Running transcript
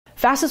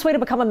Fastest way to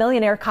become a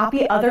millionaire,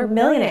 copy other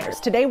millionaires.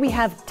 Today we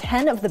have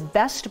 10 of the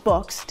best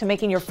books to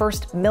making your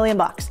first $1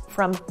 million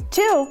from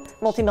 2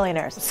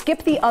 multimillionaires.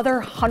 Skip the other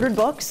 100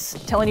 books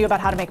telling you about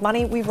how to make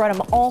money. We've read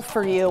them all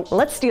for you.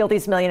 Let's steal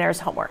these millionaires'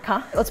 homework,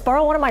 huh? Let's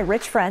borrow one of my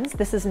rich friends.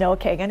 This is Noah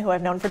Kagan, who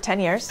I've known for 10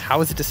 years.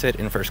 How is it to sit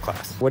in first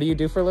class? What do you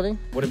do for a living?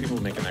 What do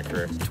people make in that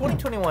career?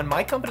 2021,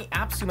 my company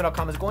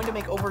AppSumo.com is going to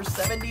make over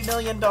 $70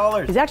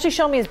 million. He's actually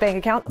shown me his bank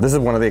account. This is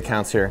one of the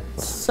accounts here.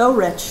 So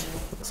rich.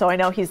 So I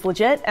know he's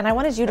legit, and I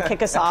wanted you to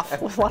kick us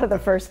off with one of the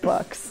first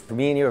books.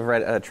 Me and you have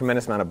read a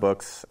tremendous amount of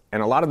books,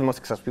 and a lot of the most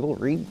successful people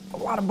read a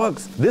lot of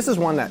books. This is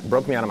one that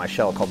broke me out of my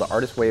shell called The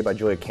Artist's Way by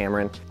Julia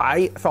Cameron.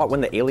 I thought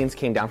when the aliens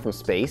came down from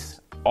space,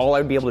 all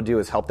I'd be able to do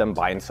is help them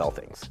buy and sell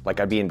things. Like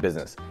I'd be in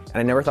business. And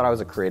I never thought I was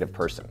a creative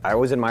person. I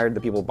always admired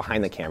the people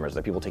behind the cameras,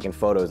 the people taking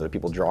photos, the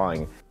people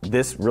drawing.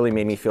 This really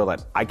made me feel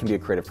that I can be a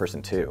creative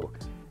person too.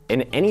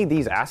 In any of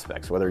these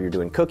aspects, whether you're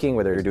doing cooking,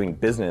 whether you're doing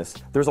business,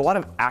 there's a lot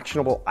of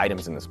actionable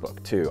items in this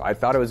book too. I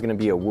thought it was gonna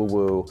be a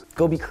woo-woo,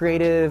 go be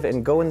creative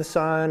and go in the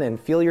sun and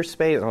feel your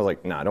space. And I was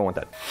like, no, I don't want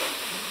that.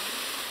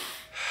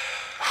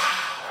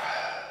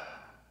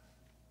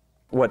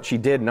 What she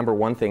did, number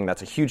one thing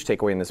that's a huge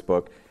takeaway in this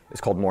book, is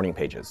called morning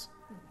pages.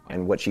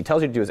 And what she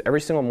tells you to do is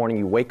every single morning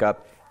you wake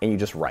up and you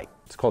just write.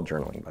 It's called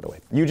journaling, by the way.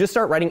 You just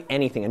start writing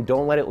anything and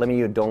don't let it limit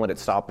you, don't let it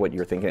stop what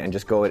you're thinking, and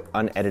just go it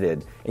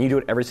unedited. And you do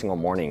it every single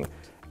morning.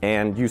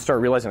 And you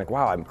start realizing like,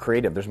 wow, I'm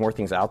creative, there's more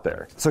things out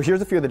there. So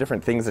here's a few of the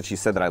different things that she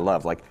said that I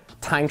love, like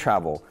time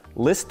travel.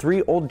 List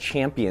 3 old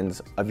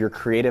champions of your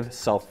creative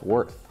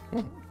self-worth.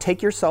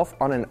 Take yourself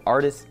on an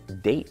artist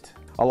date.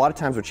 A lot of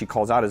times what she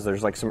calls out is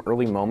there's like some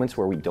early moments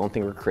where we don't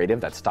think we're creative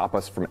that stop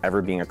us from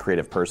ever being a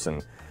creative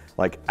person.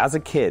 Like as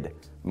a kid,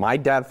 my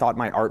dad thought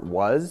my art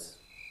was...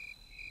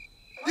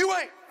 You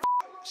ain't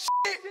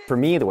shit. For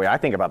me, the way I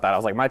think about that, I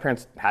was like, my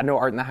parents had no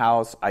art in the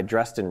house. I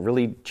dressed in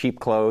really cheap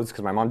clothes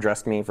because my mom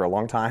dressed me for a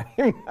long time.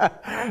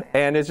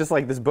 And it's just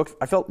like this book,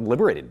 I felt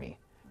liberated me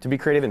to be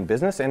creative in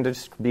business and to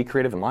just be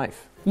creative in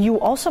life. You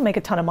also make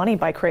a ton of money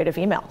by creative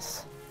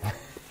emails.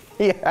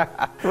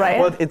 Yeah. Right?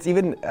 Well, it's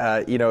even,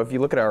 if you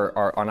look at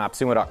our on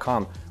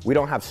AppSumo.com, we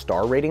don't have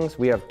star ratings,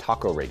 we have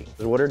taco ratings.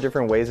 What are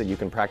different ways that you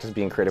can practice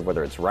being creative,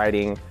 whether it's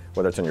writing,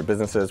 whether it's in your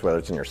businesses, whether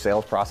it's in your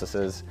sales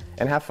processes,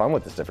 and have fun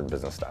with this different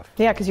business stuff.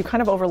 Yeah, because you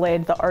kind of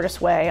overlaid the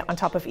artist way on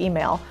top of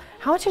email.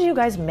 How much did you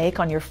guys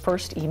make on your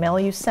first email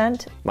you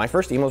sent? My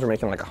first emails were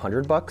making like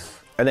 $100.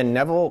 And then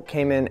Neville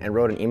came in and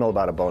wrote an email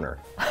about a boner.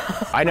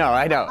 I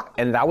know.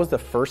 And that was the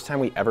first time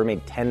we ever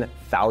made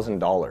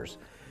 $10,000.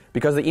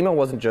 Because the email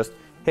wasn't just,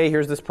 hey,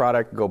 here's this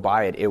product, go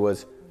buy it. It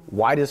was,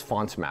 why does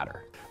fonts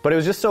matter? But it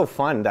was just so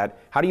fun that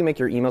how do you make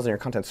your emails and your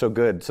content so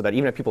good so that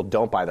even if people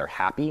don't buy, they're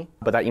happy?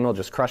 But that email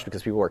just crushed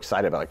because people were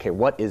excited about, like, okay,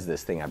 what is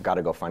this thing? I've got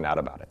to go find out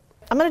about it.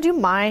 I'm going to do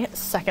my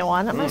second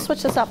one. I'm going to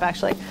switch this up,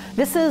 actually.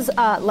 This is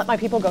Let My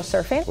People Go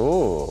Surfing.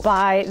 Ooh.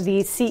 By the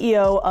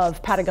CEO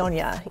of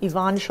Patagonia,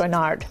 Yvon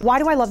Chouinard. Why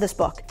do I love this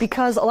book?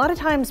 Because a lot of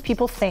times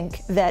people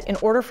think that in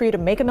order for you to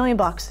make $1 million,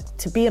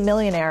 to be a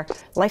millionaire,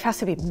 life has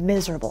to be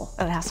miserable,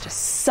 and it has to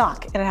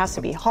suck, and it has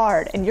to be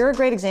hard. And you're a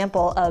great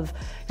example of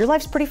your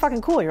life's pretty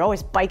fucking cool. You're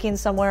always biking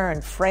somewhere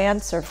in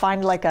France or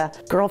find like a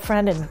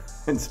girlfriend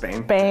in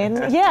Spain.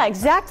 Yeah,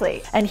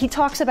 exactly. And he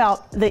talks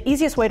about the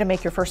easiest way to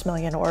make your first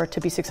million or to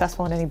be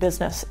successful in any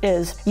business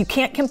is you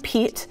can't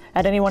compete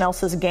at anyone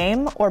else's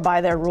game or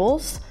by their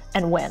rules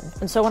and win.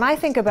 And so when I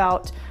think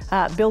about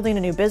building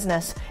a new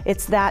business,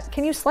 it's that,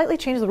 can you slightly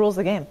change the rules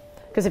of the game?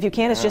 Because if you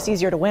can, it's just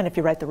easier to win if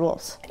you write the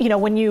rules. You know,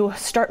 when you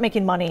start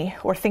making money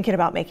or thinking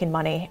about making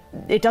money,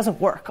 it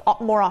doesn't work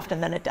more often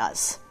than it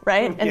does,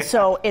 right? And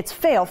so it's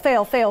fail,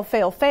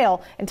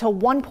 until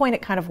one point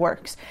it kind of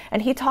works.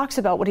 And he talks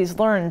about what he's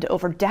learned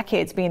over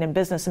decades being in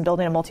business and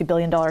building a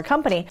multi-billion-dollar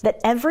company, that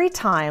every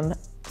time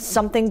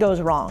something goes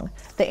wrong,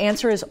 the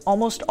answer is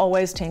almost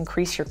always to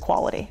increase your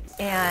quality.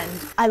 And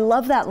I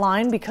love that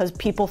line because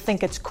people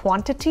think it's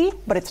quantity,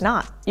 but it's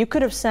not. You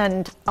could have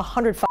sent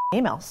 100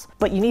 emails,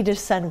 but you need to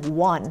send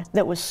one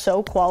that was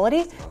so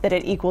quality that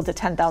it equaled to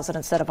 10,000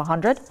 instead of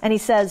 100. And he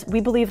says,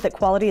 we believe that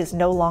quality is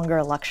no longer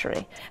a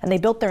luxury. And they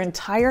built their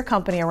entire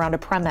company around a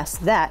premise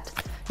that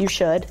you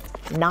should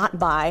not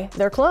buy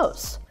their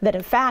clothes. That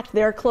in fact,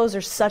 their clothes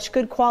are such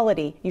good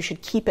quality, you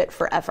should keep it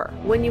forever.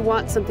 When you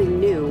want something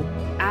new,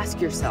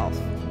 ask yourself,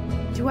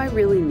 do I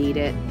really need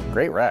it?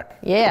 Great rec.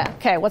 Yeah.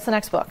 Okay, what's the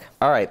next book?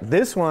 All right,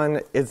 this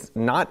one is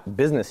not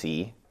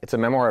businessy. It's a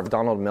memoir of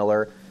Donald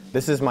Miller.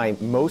 This is my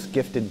most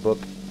gifted book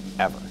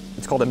ever.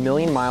 It's called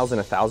 1,000,000 Miles in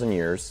 1,000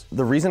 Years.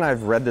 The reason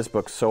I've read this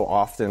book so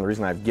often, the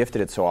reason I've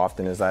gifted it so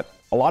often is that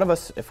a lot of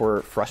us, if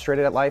we're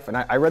frustrated at life, and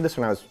I read this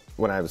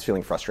when I was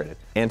feeling frustrated.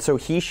 And so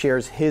he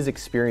shares his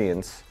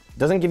experience,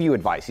 doesn't give you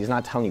advice. He's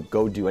not telling you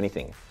go do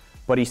anything.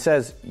 But he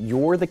says,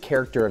 you're the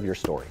character of your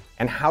story.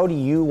 And how do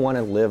you want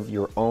to live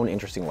your own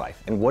interesting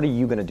life? And what are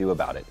you going to do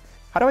about it?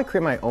 How do I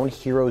create my own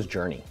hero's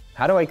journey?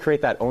 How do I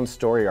create that own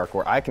story arc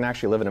where I can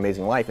actually live an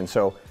amazing life? And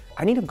so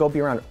I need to go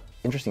be around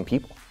interesting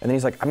people. And then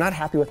he's like, I'm not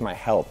happy with my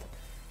health.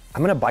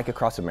 I'm gonna bike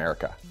across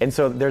America. And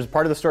so there's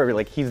part of the story where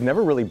like he's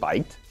never really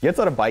biked, gets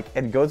on a bike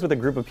and goes with a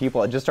group of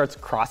people and just starts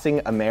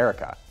crossing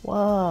America.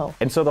 Whoa.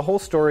 And so the whole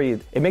story,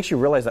 it makes you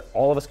realize that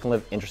all of us can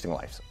live interesting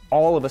lives.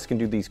 All of us can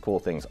do these cool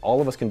things.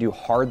 All of us can do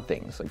hard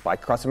things, like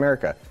bike across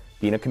America,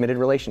 be in a committed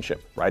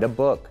relationship, write a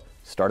book,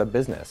 start a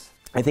business.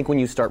 I think when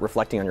you start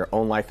reflecting on your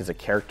own life as a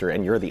character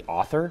and you're the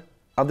author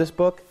of this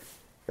book,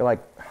 you're like,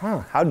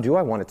 how do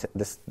I want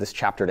this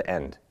chapter to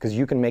end? Because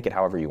you can make it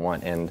however you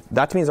want. And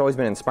that to me has always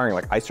been inspiring.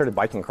 Like I started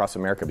biking across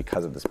America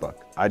because of this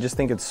book. I just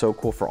think it's so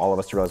cool for all of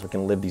us to realize we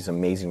can live these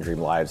amazing dream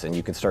lives and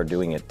you can start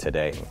doing it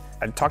today.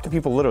 I talk to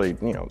people literally,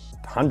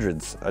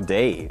 hundreds a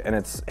day and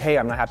it's, hey,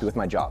 I'm not happy with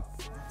my job.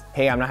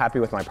 Hey, I'm not happy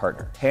with my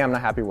partner. Hey, I'm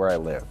not happy where I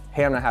live.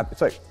 Hey, I'm not happy.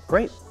 It's like,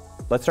 great.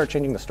 Let's start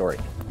changing the story.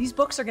 These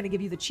books are going to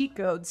give you the cheat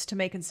codes to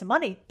making some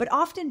money, but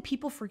often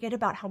people forget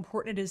about how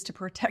important it is to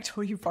protect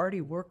what you've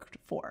already worked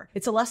for.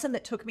 It's a lesson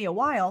that took me a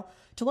while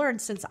to learn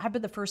since I've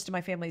been the first in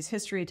my family's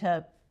history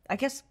to, I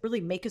guess,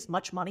 really make as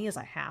much money as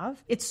I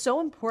have. It's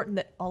so important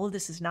that all of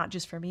this is not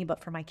just for me, but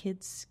for my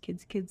kids.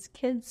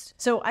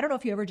 So I don't know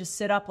if you ever just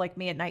sit up like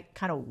me at night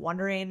kind of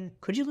wondering,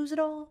 could you lose it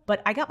all?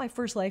 But I got my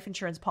first life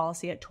insurance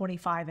policy at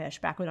 25-ish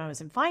back when I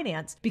was in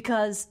finance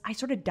because I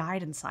sort of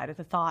died inside at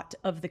the thought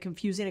of the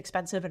confusing,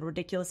 expensive, and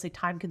ridiculously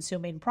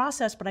time-consuming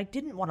process, but I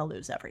didn't want to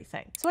lose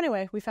everything. So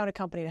anyway, we found a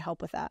company to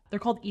help with that. They're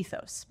called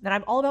Ethos, and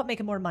I'm all about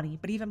making more money,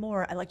 but even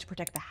more, I like to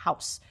protect the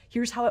house.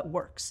 Here's how it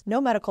works. No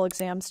medical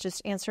exams,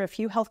 just answer a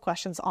few health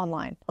questions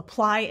online.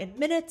 Apply in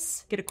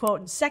minutes, get a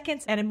quote in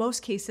seconds, and in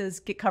most cases,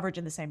 get coverage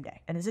in the same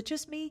day. And is it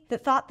just me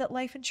that thought that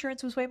life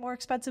insurance was way more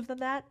expensive than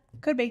that?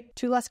 Could be.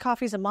 2 less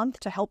coffees a month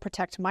to help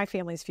protect my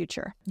family's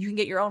future. You can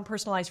get your own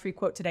personalized free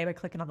quote today by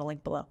clicking on the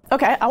link below.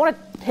 Okay, I want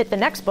to hit the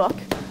next book,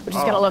 which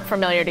is going to look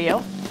familiar to you.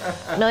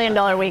 $1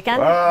 Million Weekend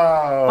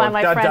by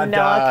my friend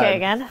Noah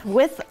Kagan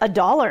with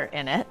 $1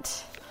 in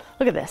it.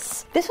 Look at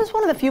this. This is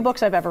one of the few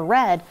books I've ever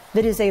read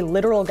that is a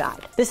literal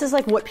guide. This is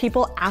like what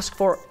people ask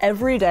for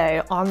every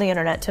day on the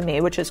internet to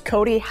me, which is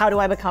Codie, how do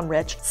I become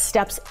rich?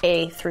 Steps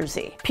A through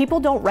Z. People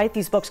don't write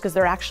these books because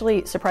they're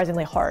actually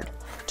surprisingly hard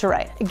to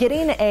write.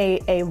 Getting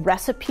a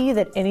recipe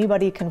that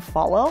anybody can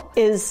follow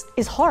is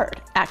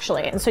hard,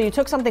 actually. And so you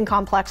took something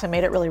complex and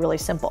made it really, really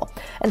simple.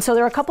 And so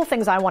there are a couple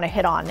things I want to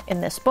hit on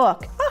in this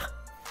book.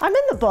 I'm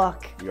in the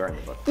book. You are in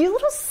the book. You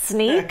little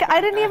sneak.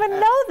 I didn't even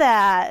know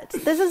that.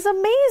 This is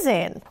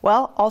amazing.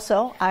 Well,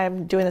 also,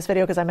 I'm doing this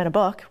video because I'm in a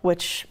book,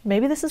 which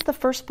maybe this is the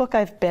first book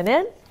I've been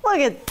in. Look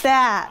at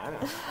that.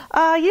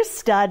 You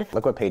stud.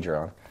 Look what page you're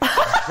on.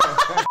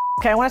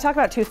 Okay, I want to talk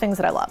about 2 things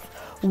that I love.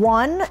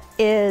 One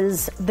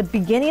is the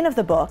beginning of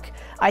the book.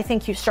 I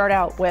think you start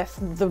out with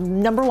the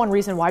number one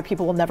reason why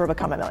people will never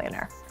become a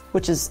millionaire,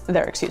 which is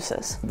their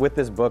excuses. With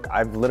this book,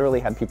 I've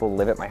literally had people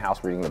live at my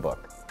house reading the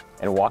book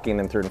and walking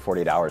them through it in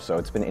 48 hours. So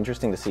it's been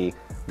interesting to see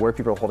where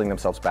people are holding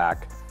themselves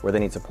back, where they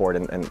need support,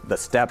 and the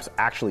steps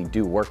actually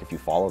do work if you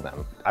follow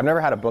them. I've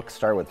never had a book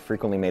start with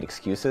frequently made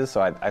excuses,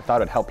 so I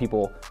thought it'd help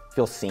people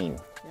feel seen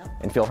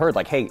and feel heard.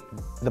 Like, hey,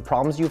 the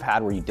problems you've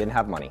had where you didn't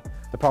have money,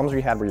 the problems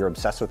you had where you're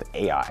obsessed with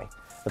AI,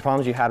 the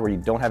problems you had where you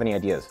don't have any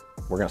ideas,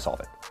 we're gonna solve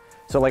it.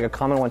 So like a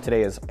common one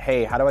today is,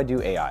 hey, how do I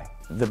do AI?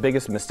 The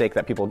biggest mistake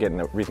that people get, and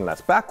the reason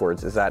that's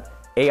backwards, is that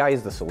AI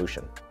is the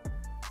solution.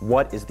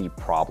 What is the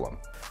problem?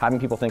 Having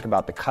people think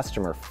about the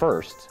customer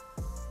first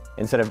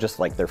instead of just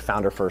like their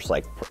founder first,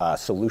 like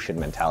solution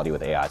mentality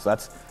with AI. So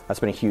that's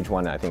been a huge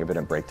one, and I think it's been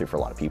a breakthrough for a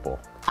lot of people.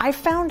 I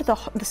found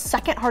the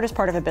second hardest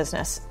part of a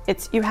business.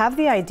 It's you have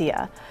the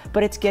idea,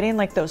 but it's getting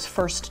like those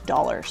first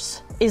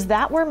dollars. Is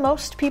that where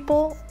most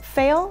people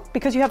fail?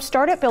 Because you have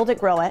start it, build it,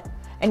 grow it,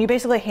 and you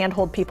basically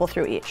handhold people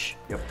through each.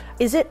 Yep.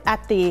 Is it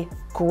at the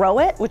grow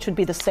it, which would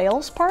be the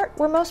sales part,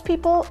 where most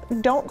people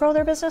don't grow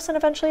their business and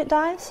eventually it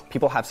dies?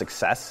 People have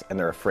success and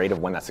they're afraid of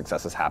when that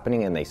success is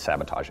happening and they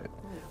sabotage it,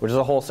 which is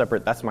a whole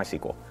separate, that's my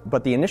sequel.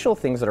 But the initial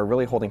things that are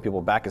really holding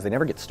people back is they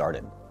never get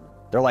started.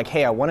 They're like,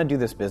 hey, I want to do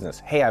this business.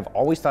 Hey, I've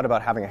always thought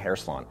about having a hair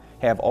salon.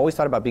 Hey, I've always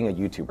thought about being a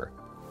YouTuber.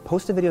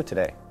 Post a video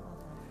today.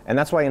 And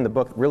that's why in the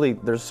book, really,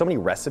 there's so many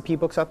recipe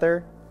books out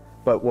there.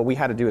 But what we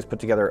had to do is put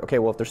together, okay,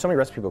 well, if there's so many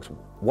recipe books,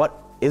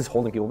 what is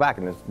holding people back?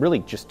 And there's really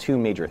just 2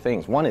 major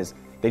things. One is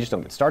they just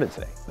don't get started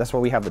today. That's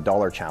why we have the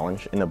 $1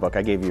 challenge in the book.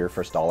 I gave you your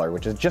first $1,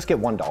 which is just get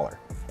 $1.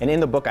 And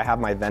in the book, I have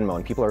my Venmo,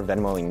 and people are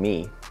Venmoing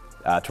me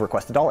to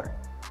request $1.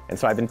 And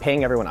so I've been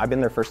paying everyone. I've been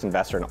their first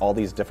investor in all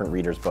these different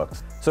readers'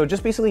 books. So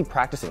just basically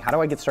practicing. How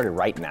do I get started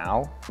right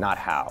now? Not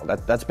how.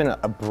 That's been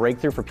a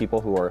breakthrough for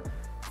people who are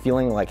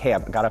feeling like, hey,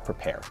 I've got to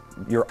prepare.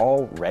 You're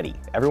all ready.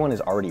 Everyone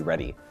is already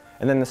ready.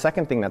 And then the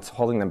second thing that's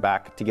holding them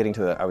back to getting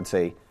to the, I would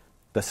say,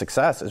 the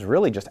success is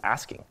really just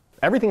asking.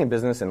 Everything in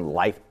business and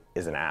life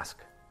is an ask.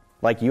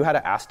 Like you had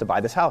to ask to buy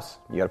this house.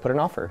 You got to put an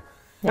offer.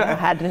 Yeah, you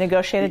had to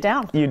negotiate it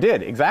down. You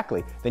did,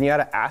 exactly. Then you had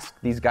to ask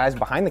these guys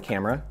behind the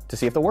camera to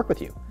see if they'll work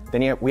with you.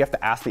 Then we have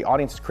to ask the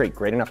audience to create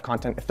great enough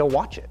content if they'll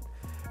watch it.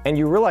 And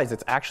you realize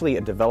it's actually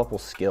a developable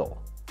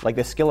skill. Like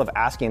the skill of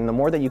asking, and the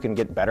more that you can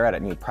get better at it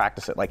and you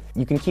practice it, like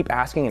you can keep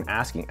asking and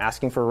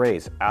asking for a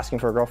raise, asking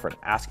for a girlfriend,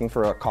 asking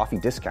for a coffee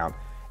discount.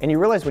 And you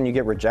realize when you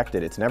get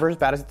rejected, it's never as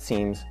bad as it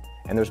seems,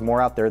 and there's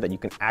more out there that you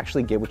can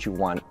actually get what you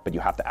want, but you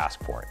have to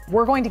ask for it.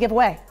 We're going to give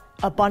away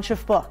a bunch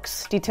of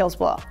books. Details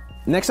below.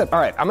 Next up, all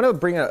right, I'm gonna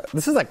bring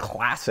this is a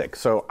classic,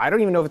 so I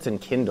don't even know if it's in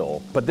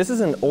Kindle, but this is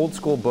an old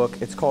school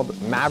book. It's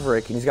called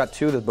Maverick, and he's got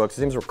 2 of the books.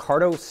 His name's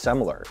Ricardo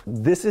Semler.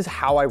 This is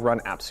how I run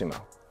AppSumo.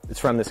 It's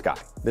from this guy.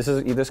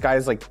 This guy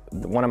is like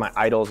one of my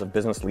idols of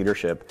business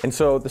leadership. And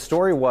so the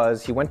story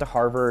was he went to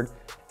Harvard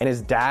and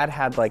his dad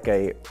had like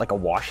a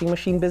washing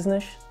machine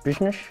business,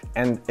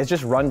 and it's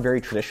just run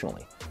very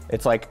traditionally.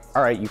 It's like,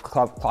 all right, you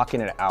clock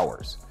in at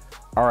hours.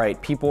 All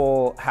right,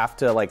 people have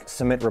to like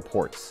submit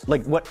reports.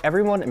 Like what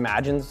everyone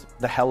imagines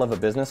the hell of a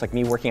business, like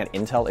me working at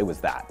Intel, it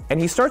was that. And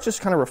he starts just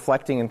kind of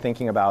reflecting and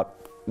thinking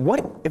about,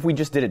 what if we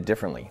just did it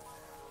differently?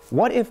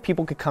 What if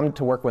people could come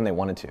to work when they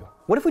wanted to?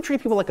 What if we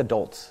treat people like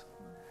adults?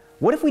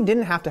 What if we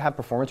didn't have to have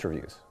performance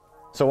reviews?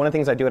 So one of the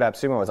things I do at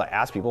AppSumo is I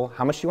ask people,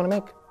 how much do you want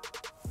to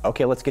make?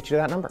 Okay, let's get you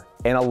to that number.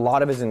 And a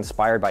lot of it is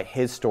inspired by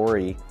his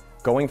story,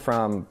 going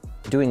from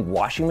doing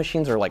washing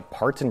machines or like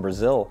parts in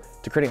Brazil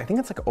to creating, I think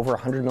it's like over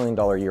 $100 million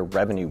a year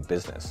revenue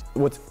business.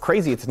 What's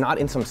crazy, it's not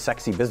in some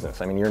sexy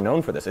business. I mean, you're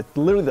known for this. It's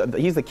literally,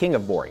 he's the king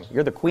of boring.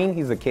 You're the queen,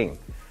 he's the king.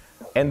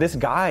 And this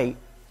guy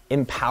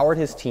empowered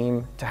his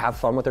team to have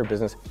fun with their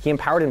business. He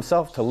empowered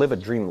himself to live a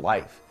dream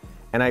life.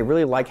 And I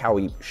really like how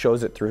he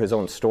shows it through his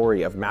own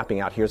story of mapping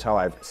out, here's how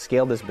I've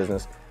scaled this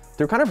business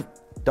through kind of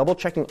double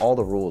checking all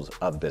the rules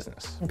of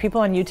business. And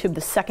people on YouTube,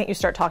 the second you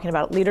start talking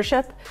about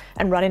leadership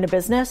and running a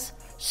business,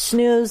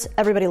 snooze,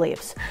 everybody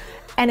leaves.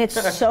 And it's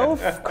so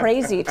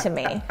crazy to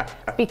me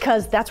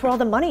because that's where all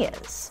the money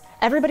is.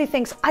 Everybody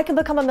thinks I can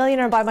become a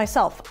millionaire by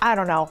myself. I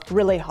don't know,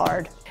 really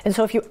hard. And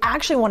so if you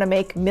actually want to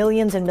make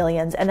millions and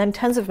millions and then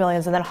tens of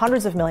millions and then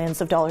hundreds of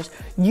millions of dollars,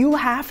 you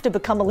have to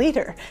become a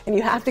leader and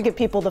you have to get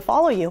people to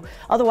follow you.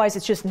 Otherwise,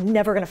 it's just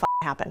never going to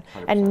happen.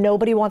 100%. And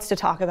nobody wants to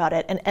talk about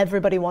it. And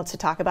everybody wants to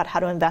talk about how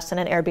to invest in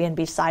an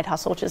Airbnb side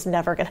hustle, which is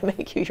never going to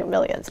make you your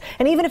millions.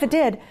 And even if it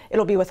did,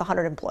 it'll be with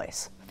 100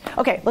 employees.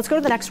 Okay, let's go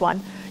to the next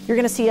one. You're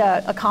going to see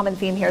a common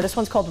theme here. This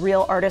one's called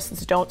Real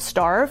Artists Don't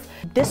Starve.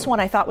 This one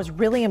I thought was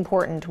really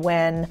important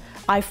when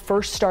I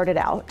first started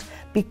out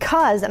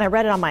because, and I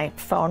read it on my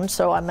phone,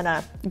 so I'm going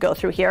to go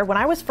through here. When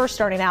I was first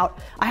starting out,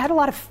 I had a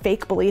lot of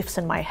fake beliefs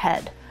in my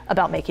head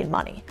about making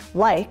money,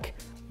 like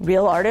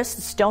real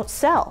artists don't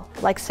sell,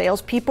 like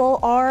salespeople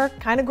are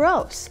kind of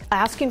gross.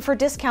 Asking for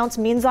discounts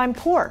means I'm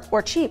poor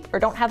or cheap or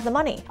don't have the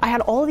money. I had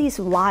all these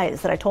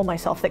lies that I told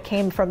myself that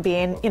came from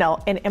being,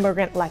 an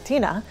immigrant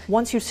Latina.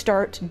 Once you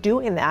start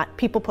doing that,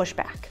 people push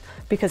back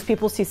because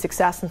people see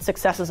success and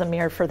success is a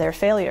mirror for their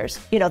failures.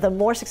 The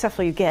more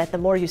successful you get, the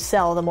more you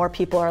sell, the more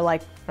people are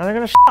like, I'm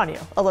gonna shit on you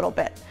a little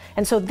bit.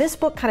 And so this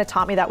book kind of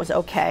taught me that was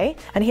okay.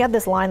 And he had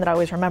this line that I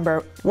always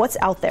remember, what's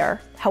out there,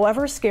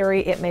 however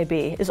scary it may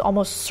be, is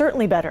almost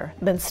certainly better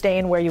than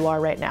staying where you are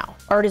right now.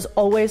 Art is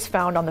always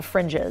found on the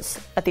fringes,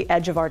 at the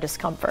edge of our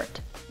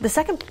discomfort. The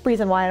second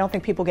reason why I don't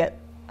think people get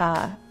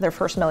their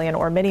first million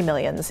or many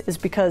millions is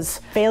because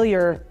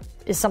failure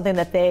is something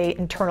that they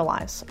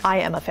internalize. I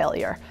am a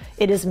failure.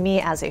 It is me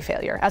as a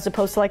failure, as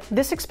opposed to like,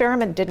 this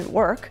experiment didn't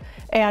work.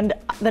 And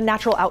the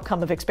natural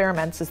outcome of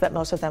experiments is that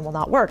most of them will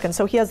not work. And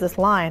so he has this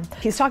line.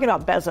 He's talking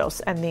about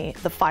Bezos and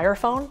the Fire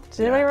phone. Does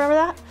anybody remember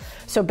that?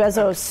 So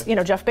Bezos,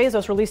 Jeff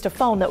Bezos released a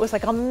phone that was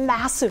like a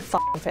massive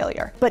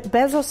failure. But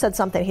Bezos said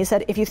something. He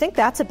said, if you think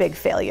that's a big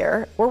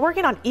failure, we're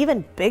working on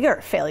even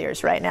bigger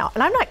failures right now.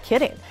 And I'm not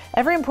kidding.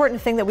 Every important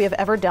thing that we have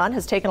ever done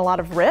has taken a lot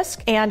of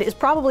risk and is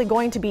probably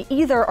going to be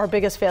either our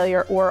biggest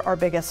failure or our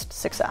biggest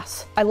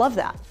success. I love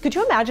that. Could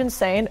you imagine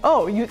saying,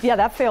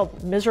 that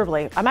failed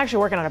miserably. I'm actually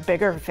working on a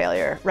bigger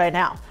failure right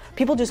now.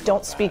 People just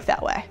don't speak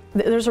that way.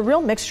 There's a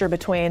real mixture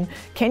between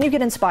can you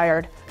get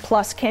inspired,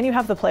 plus can you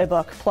have the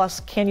playbook, plus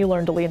can you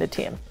learn to lead a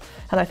team?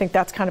 And I think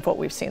that's kind of what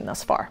we've seen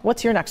thus far.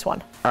 What's your next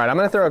one? All right, I'm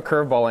going to throw a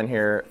curveball in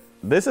here.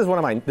 This is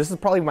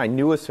probably my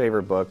newest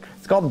favorite book.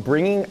 It's called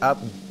Bringing Up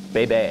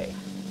Bebe.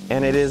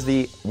 And it is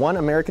the one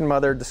American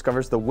mother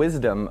discovers the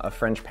wisdom of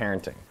French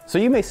parenting. So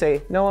you may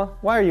say, Noah,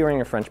 why are you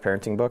reading a French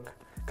parenting book?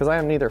 Because I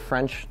am neither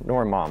French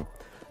nor mom.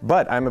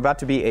 But I'm about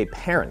to be a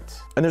parent.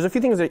 And there's a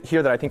few things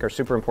here that I think are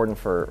super important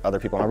for other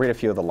people. And I'll read a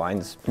few of the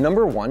lines.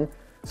 Number one,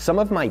 some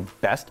of my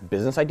best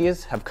business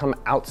ideas have come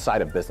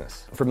outside of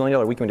business. For $1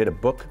 Million Weekend, we did a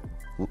book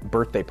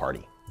birthday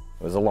party.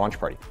 It was a launch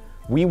party.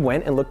 We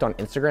went and looked on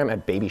Instagram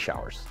at baby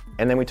showers.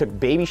 And then we took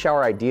baby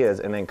shower ideas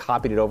and then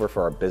copied it over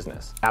for our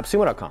business.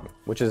 AppSumo.com,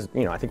 which is,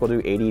 I think we'll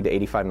do $80 to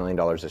 $85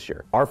 million this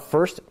year. Our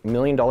first $1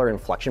 million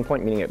inflection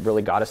point, meaning it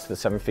really got us to the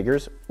 7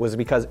 figures, was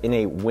because in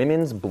a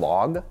women's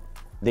blog,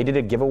 they did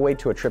a giveaway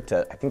to a trip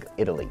to, I think,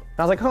 Italy. And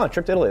I was like, a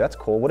trip to Italy, that's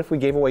cool. What if we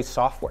gave away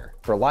software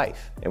for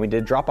life? And we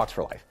did Dropbox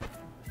for life.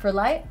 For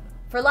life?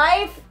 For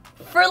life?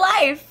 For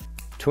life!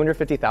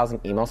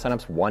 250,000 email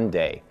signups one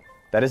day.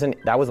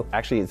 That was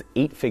actually his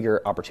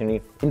 8-figure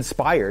opportunity,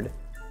 inspired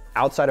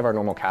outside of our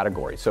normal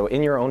category. So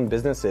in your own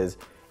businesses,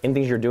 in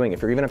things you're doing,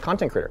 if you're even a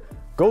content creator,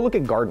 go look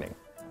at gardening.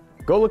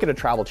 Go look at a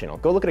travel channel.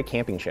 Go look at a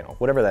camping channel,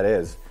 whatever that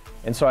is.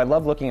 And so I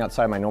love looking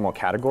outside my normal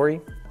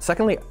category.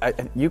 Secondly,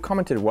 you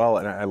commented well,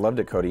 and I loved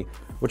it, Codie,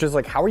 which is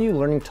like, how are you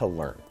learning to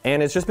learn?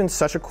 And it's just been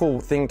such a cool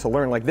thing to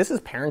learn. Like, this is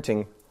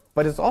parenting,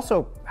 but it's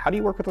also, how do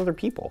you work with other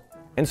people?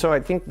 And so I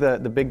think the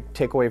big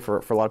takeaway for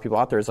a lot of people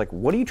out there is like,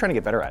 what are you trying to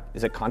get better at?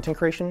 Is it content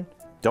creation?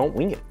 Don't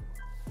wing it.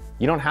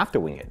 You don't have to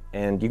wing it.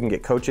 And you can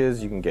get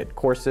coaches, you can get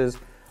courses,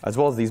 as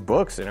well as these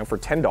books. You know, for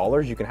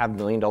 $10, you can have $1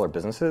 million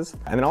businesses.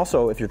 And then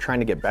also, if you're trying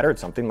to get better at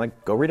something,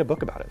 like, go read a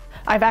book about it.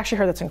 I've actually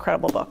heard that's an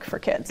incredible book for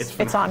kids.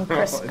 It's on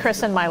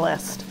Chris and my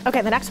list.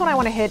 Okay, the next one I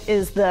want to hit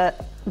is The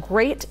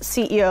Great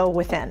CEO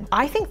Within.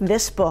 I think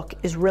this book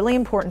is really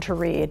important to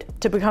read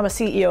to become a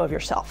CEO of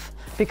yourself.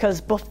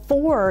 Because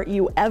before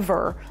you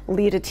ever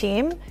lead a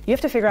team, you have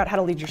to figure out how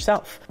to lead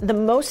yourself. The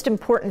most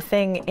important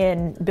thing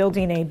in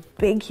building a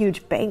big,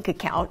 huge bank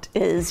account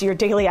is your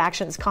daily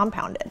actions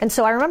compounded. And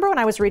so I remember when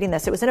I was reading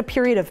this, it was in a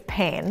period of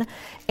pain,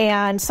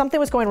 and something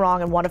was going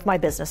wrong in one of my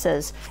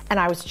businesses, and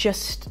I was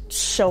just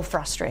so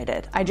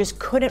frustrated. I just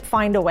couldn't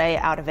find a way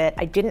out of it.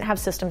 I didn't have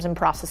systems and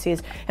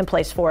processes in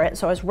place for it,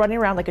 so I was running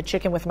around like a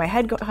chicken with my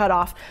head cut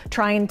off,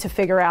 trying to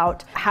figure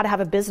out how to have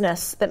a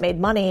business that made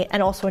money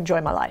and also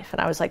enjoy my life. And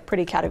I was like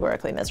pretty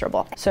categorically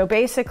miserable. So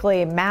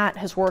basically, Matt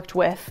has worked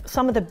with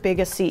some of the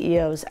biggest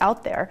CEOs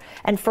out there,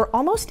 and for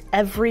almost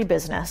every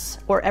business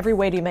or every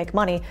way to make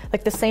money,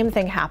 like the same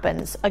thing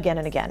happens again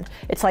and again.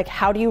 It's like,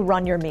 how do you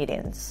run your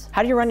meetings?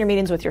 How do you run your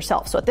meetings with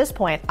yourself? So at this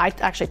point, I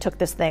actually took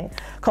this thing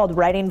called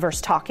writing versus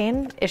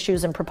talking,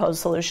 issues and proposed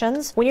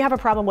solutions. When you have a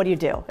problem, what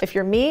do? If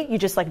you're me, you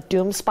just like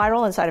doom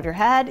spiral inside of your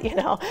head, you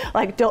know,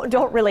 like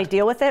don't really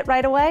deal with it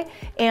right away.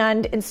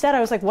 And instead I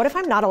was like, what if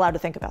I'm not allowed to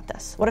think about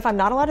this? What if I'm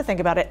not allowed to think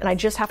about it and I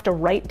just have to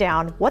write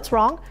down what's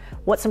wrong,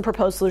 what some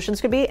proposed solutions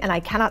could be, and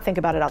I cannot think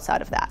about it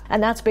outside of that.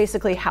 And that's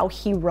basically how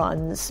he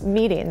runs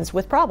meetings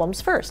with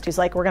problems first. He's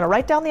like, we're gonna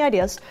write down the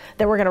ideas,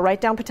 then we're gonna write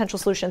down potential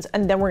solutions,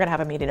 and then we're gonna have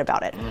a meeting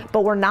about it.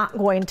 But we're not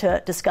going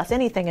to discuss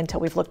anything until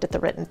we've looked at the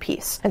written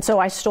piece. And so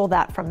I stole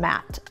that from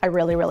Matt. I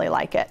really, really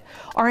like it.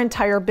 Our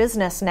entire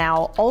business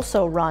now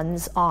also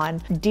runs on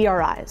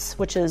DRIs,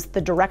 which is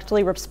the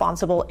directly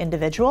responsible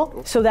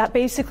individual. So that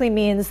basically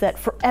means that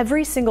for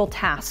every single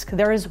task,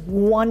 there is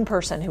one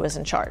person who is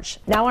in charge.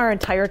 Now our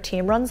entire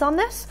team runs on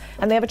this,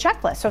 and they have a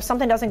checklist. So if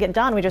something doesn't get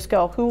done, we just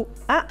go,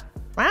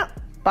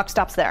 buck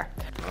stops there.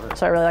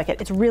 So I really like it.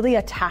 It's really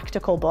a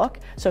tactical book.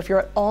 So if you're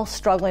at all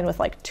struggling with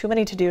like too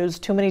many to-dos,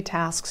 too many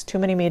tasks, too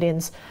many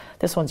meetings,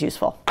 this one's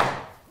useful.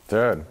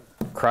 Dude,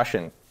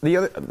 crushing.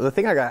 The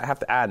thing I have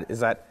to add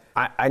is that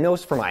I know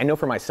for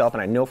myself,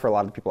 and I know for a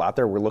lot of people out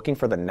there, we're looking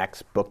for the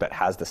next book that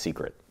has the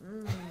secret.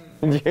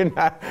 Do you know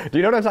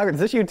what I'm talking about? Is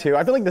this you too?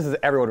 I feel like this is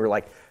everyone. We're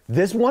like,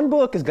 this one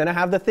book is going to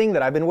have the thing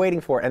that I've been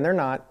waiting for, and they're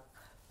not.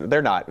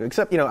 They're not.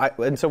 Except,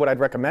 and so what I'd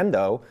recommend,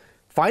 though,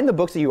 find the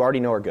books that you already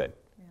know are good.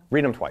 Yeah.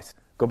 Read them twice.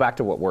 Go back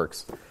to what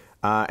works.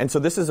 And so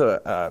this is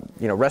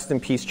rest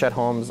in peace, Chet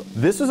Holmes.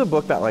 This is a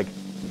book that, like,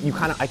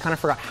 I kind of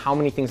forgot how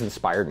many things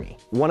inspired me.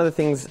 One of the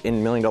things in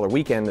 $1 Million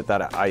Weekend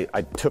that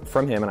I took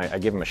from him, and I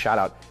gave him a shout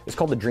out, is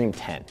called the Dream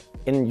 10.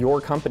 In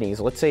your companies,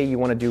 let's say you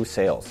want to do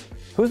sales.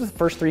 Who's the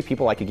first 3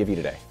 people I could give you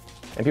today?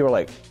 And people are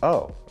like,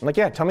 oh. I'm like,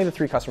 yeah, tell me the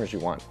 3 customers you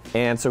want.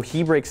 And so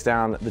he breaks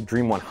down the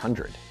Dream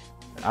 100.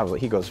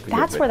 He goes,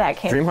 that's where that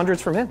came from. Dream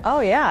 100's from him.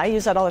 Oh yeah, I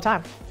use that all the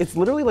time. It's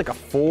literally like a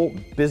full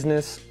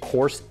business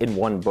course in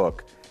one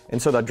book.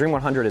 And so the Dream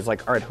 100 is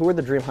like, all right, who are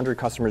the Dream 100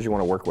 customers you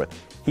want to work with?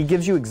 He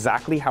gives you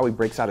exactly how he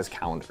breaks out his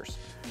calendars.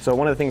 So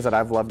one of the things that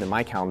I've loved in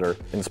my calendar,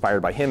 inspired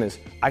by him, is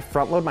I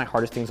front load my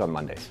hardest things on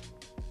Mondays.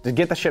 To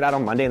get the shit out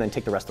on Monday and then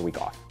take the rest of the week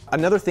off.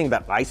 Another thing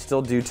that I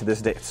still do to this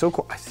day, it's so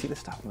cool, I see this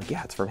stuff, I'm like,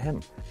 yeah, it's from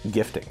him.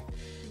 Gifting.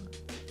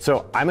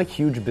 So I'm a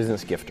huge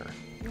business gifter.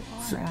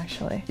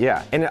 Actually.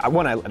 Yeah, and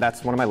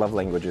that's one of my love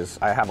languages.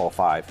 I have all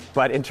 5.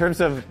 But in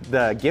terms of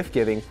the gift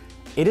giving,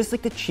 it is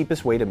like the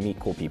cheapest way to meet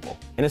cool people.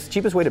 And it's the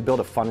cheapest way to build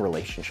a fun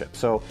relationship.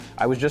 So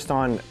I was just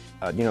on,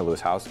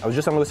 Lewis House. I was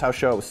just on Lewis House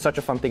show. It was such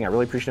a fun thing. I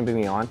really appreciate him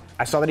bringing me on.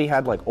 I saw that he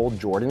had like old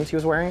Jordans he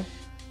was wearing.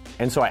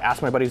 And so I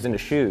asked my buddy who's into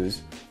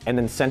shoes and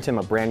then sent him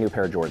a brand new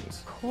pair of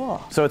Jordans.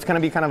 Cool. So it's going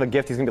to be kind of a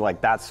gift. He's going to be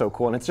like, that's so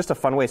cool. And it's just a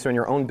fun way. So in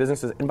your own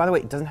businesses, and by the way,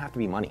 it doesn't have to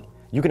be money.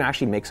 You can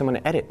actually make someone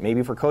edit.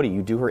 Maybe for Codie,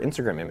 you do her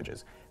Instagram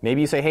images. Maybe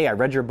you say, hey, I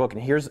read your book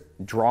and here's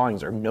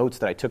drawings or notes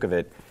that I took of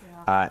it.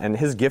 Yeah. And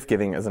his gift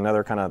giving is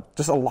another kind of,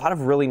 just a lot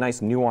of really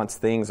nice nuanced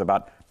things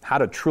about how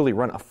to truly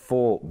run a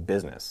full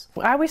business.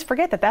 I always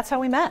forget that that's how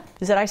we met,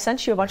 is that I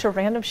sent you a bunch of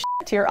random shit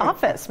to your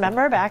office,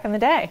 remember, back in the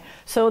day.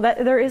 So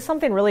that there is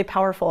something really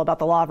powerful about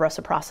the law of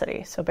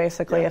reciprocity. So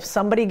basically, if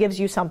somebody gives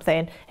you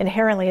something,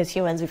 inherently as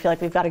humans, we feel like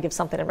we've got to give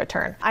something in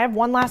return. I have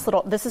one last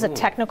this is a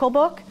technical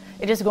book.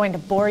 It is going to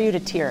bore you to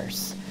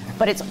tears.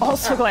 but it's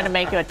also going to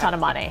make you a ton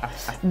of money.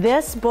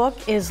 This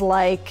book is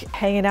like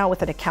hanging out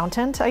with an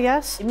accountant, I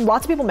guess.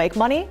 Lots of people make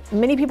money.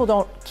 Many people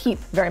don't keep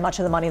very much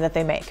of the money that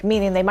they make,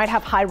 meaning they might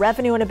have high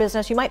revenue in a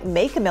business. You might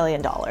make $1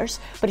 million,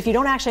 but if you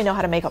don't actually know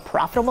how to make a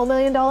profitable $1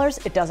 million,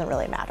 it doesn't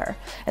really matter.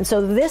 And so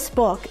this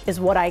book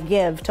is what I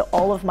give to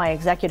all of my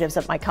executives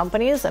at my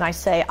companies, and I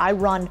say I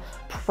run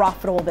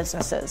profitable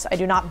businesses. I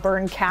do not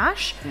burn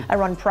cash. I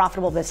run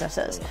profitable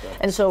businesses.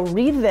 And so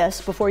read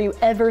this before you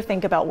ever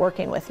think about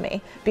working with me,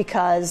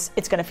 because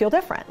it's going to feel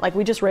different. Like,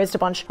 we just raised a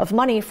bunch of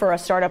money for a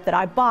startup that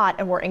I bought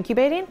and we're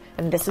incubating,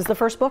 and this is the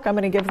first book I'm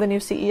going to give the new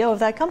CEO of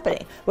that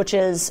company, which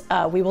is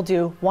we will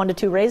do 1 to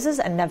 2 raises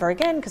and never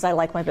again, because I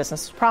like my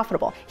business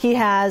profitable. He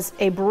has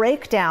a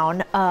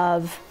breakdown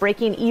of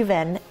breaking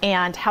even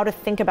and how to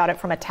think about it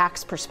from a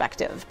tax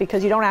perspective,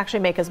 because you don't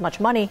actually make as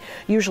much money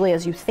usually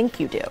as you think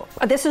you do.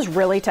 This is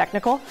really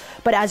technical,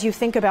 but as you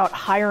think about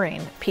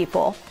hiring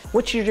people,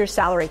 what should your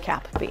salary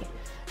cap be?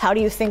 How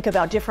do you think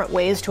about different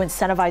ways to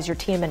incentivize your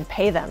team and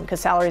pay them? Because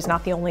salary is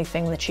not the only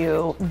thing that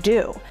you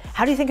do.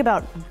 How do you think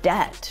about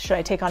debt? Should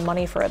I take on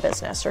money for a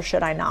business or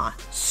should I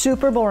not?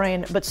 Super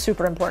boring, but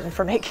super important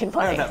for making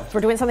money.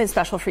 We're doing something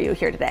special for you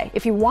here today.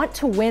 If you want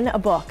to win a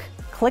book,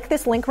 click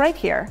this link right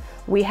here.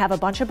 We have a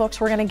bunch of books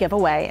we're going to give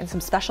away and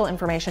some special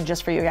information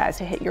just for you guys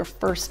to hit your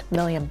first $1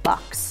 million.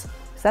 So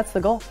that's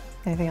the goal.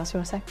 Anything else you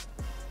want to say?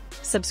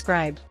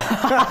 Subscribe.